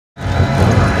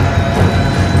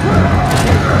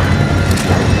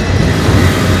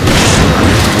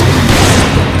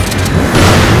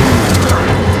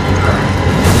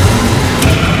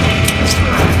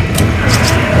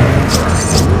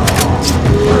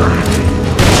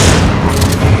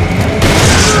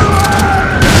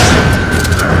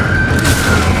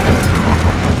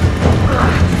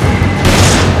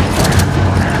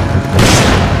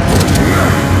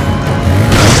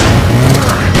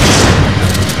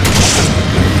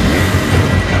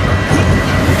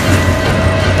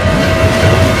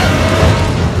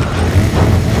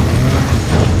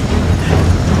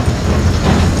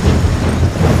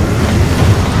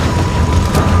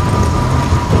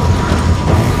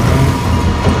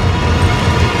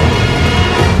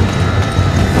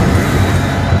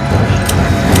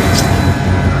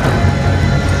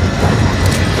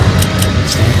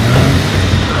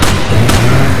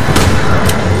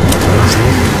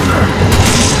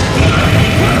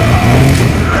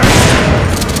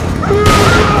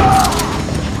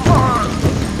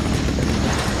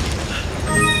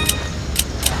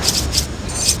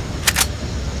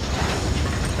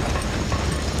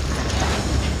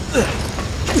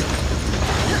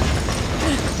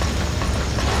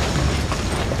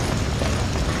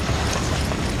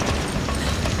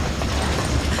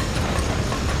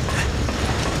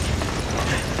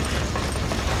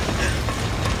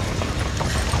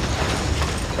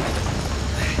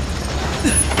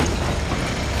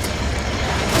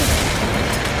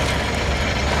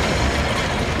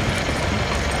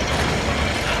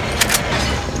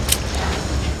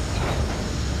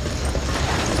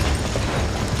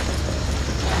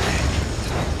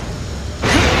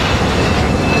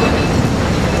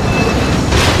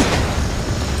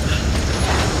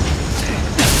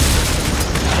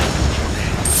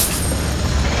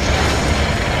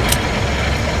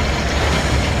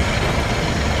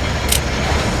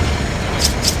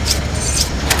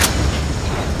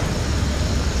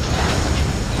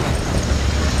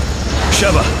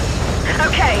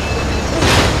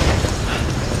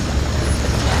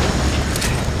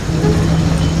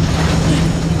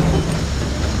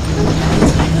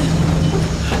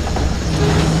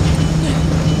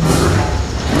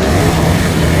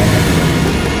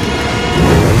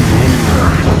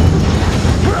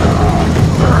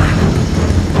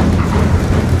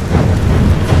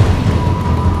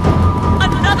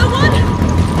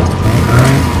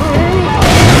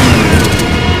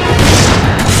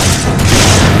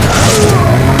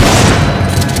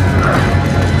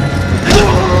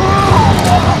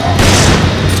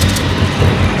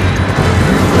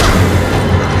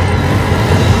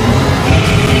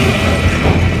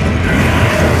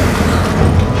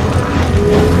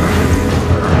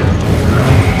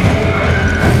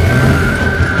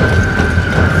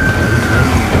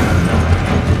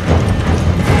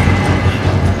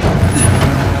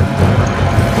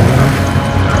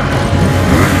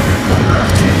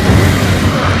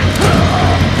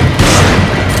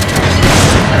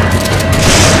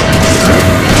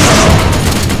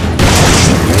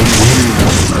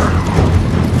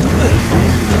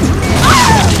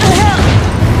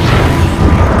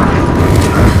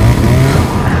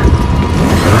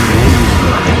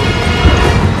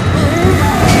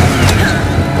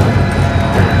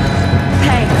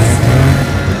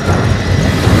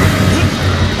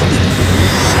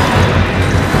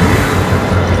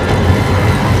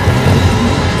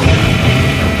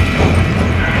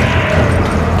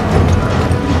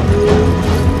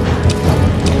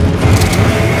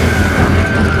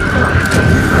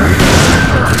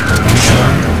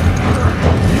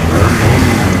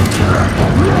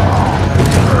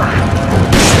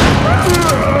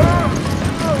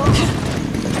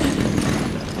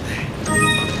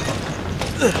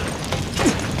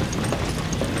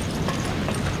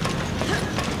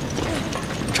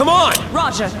on!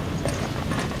 Roger.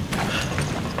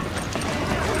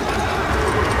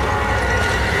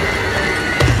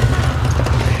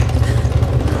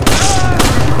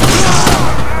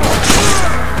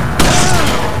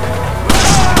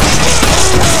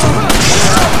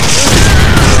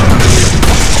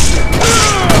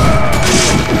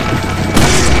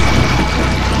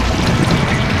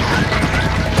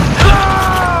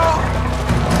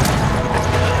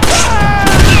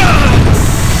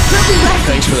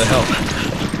 Thanks for the help.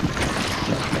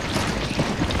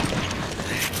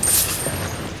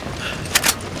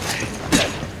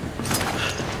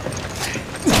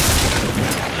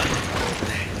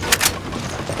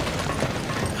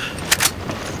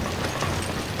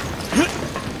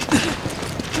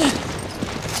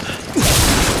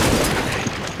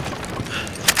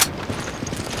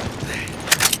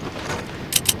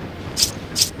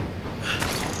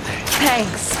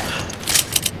 Thanks.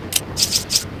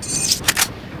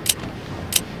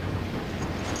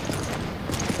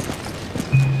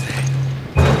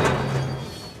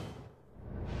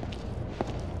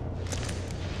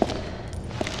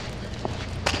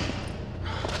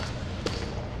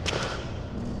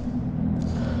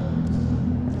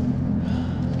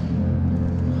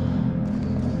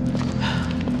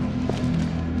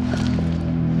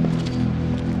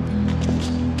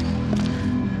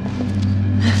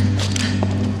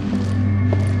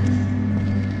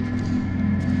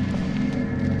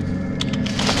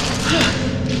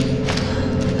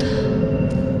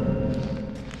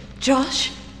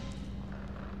 Josh?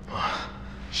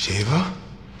 Sheva?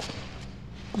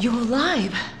 You're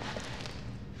alive.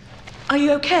 Are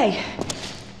you okay?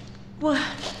 Well,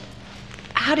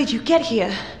 how did you get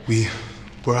here? We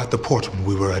were at the port when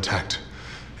we were attacked.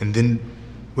 And then,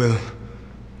 well,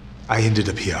 I ended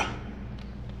up here.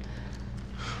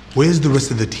 Where's the rest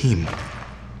of the team?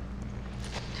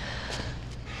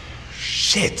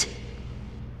 Shit!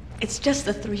 It's just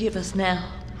the three of us now.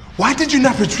 Why did you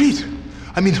not retreat?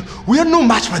 I mean, we are no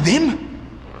match for them.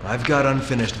 I've got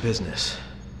unfinished business.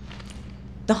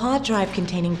 The hard drive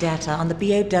containing data on the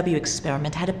BOW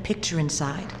experiment had a picture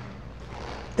inside.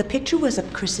 The picture was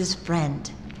of Chris's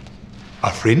friend. A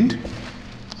friend?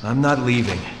 I'm not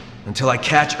leaving until I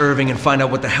catch Irving and find out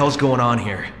what the hell's going on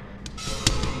here.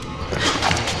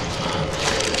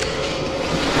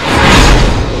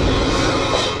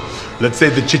 Let's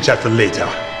save the chit-chat for later.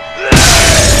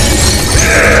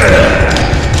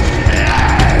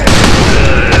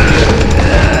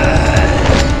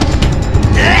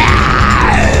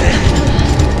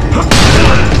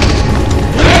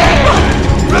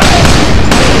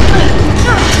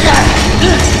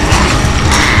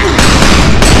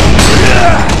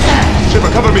 Shiva,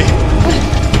 cover me!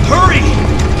 Hurry!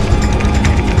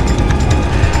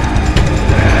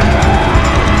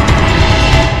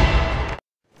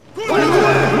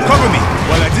 Cover me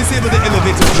while I disable the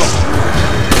elevator block.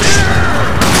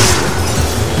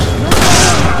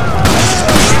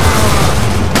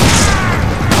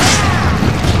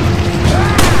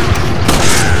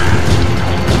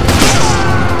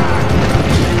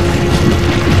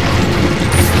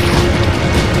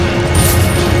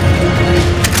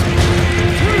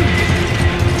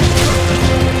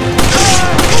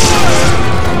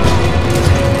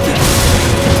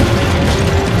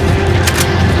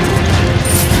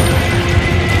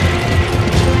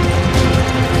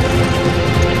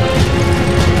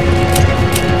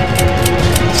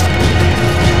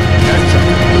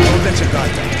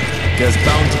 There's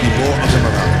bound to be more of them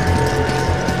around.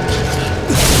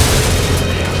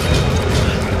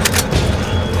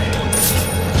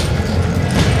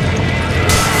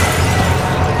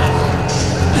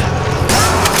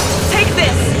 Take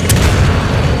this!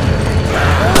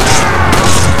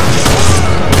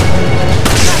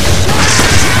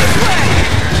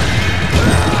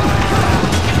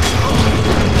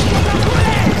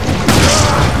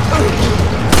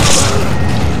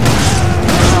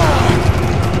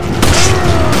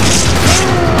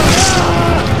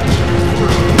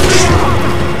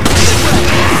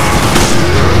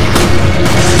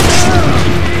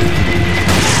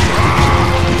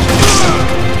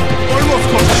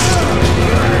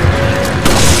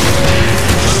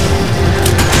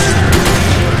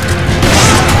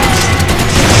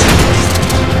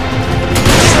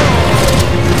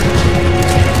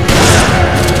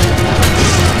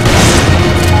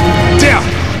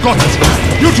 Got it!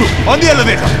 You two, on the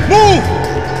elevator! Move!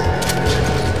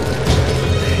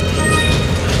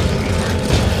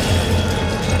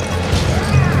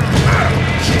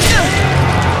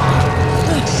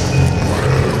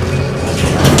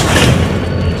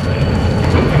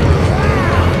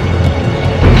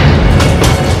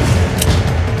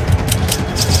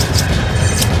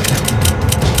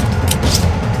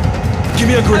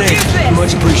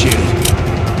 appreciate it.